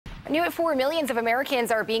New at 4, millions of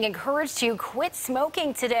Americans are being encouraged to quit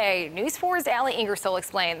smoking today. News 4's Allie Ingersoll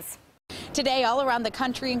explains. Today, all around the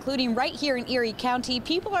country, including right here in Erie County,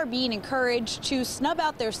 people are being encouraged to snub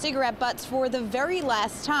out their cigarette butts for the very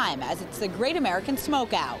last time, as it's the Great American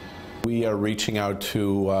Smokeout. We are reaching out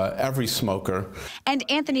to every smoker. And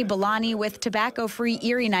Anthony Bellani with Tobacco-Free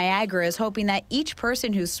Erie Niagara is hoping that each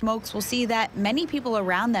person who smokes will see that many people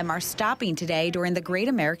around them are stopping today during the Great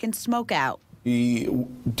American Smokeout. We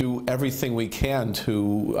do everything we can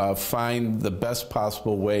to find the best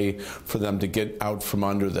possible way for them to get out from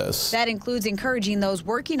under this. That includes encouraging those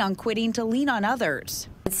working on quitting to lean on others.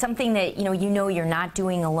 It's something that you know you're not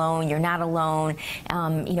doing alone. You're not alone.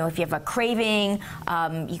 If you have a craving,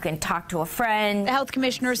 you can talk to a friend. The health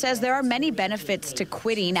commissioner says there are many benefits to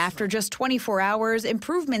quitting. After just 24 hours,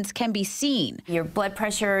 improvements can be seen. Your blood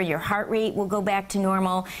pressure, your heart rate will go back to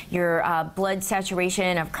normal. Your blood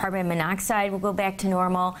saturation of carbon monoxide will go back to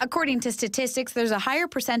normal. According to statistics, there's a higher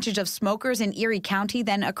percentage of smokers in Erie County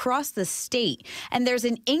than across the state, and there's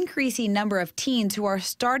an increasing number of teens who are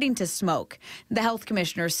starting to smoke. The health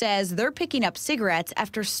commissioner says they're picking up cigarettes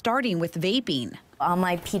after starting with vaping. All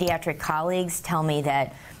my pediatric colleagues tell me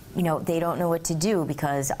that they don't know what to do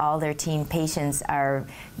because all their teen patients are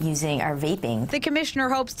vaping. The commissioner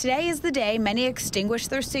hopes today is the day many extinguish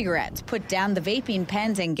their cigarettes, put down the vaping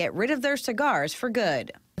pens, and get rid of their cigars for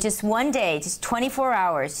good. Just one day, just 24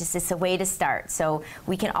 hours, it's a way to start. So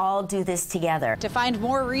we can all do this together. To find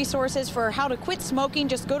more resources for how to quit smoking,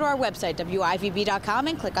 just go to our website, WIVB.com,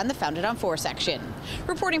 and click on the Founded on 4 section.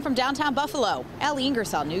 Reporting from downtown Buffalo, Allie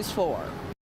Ingersoll, News 4.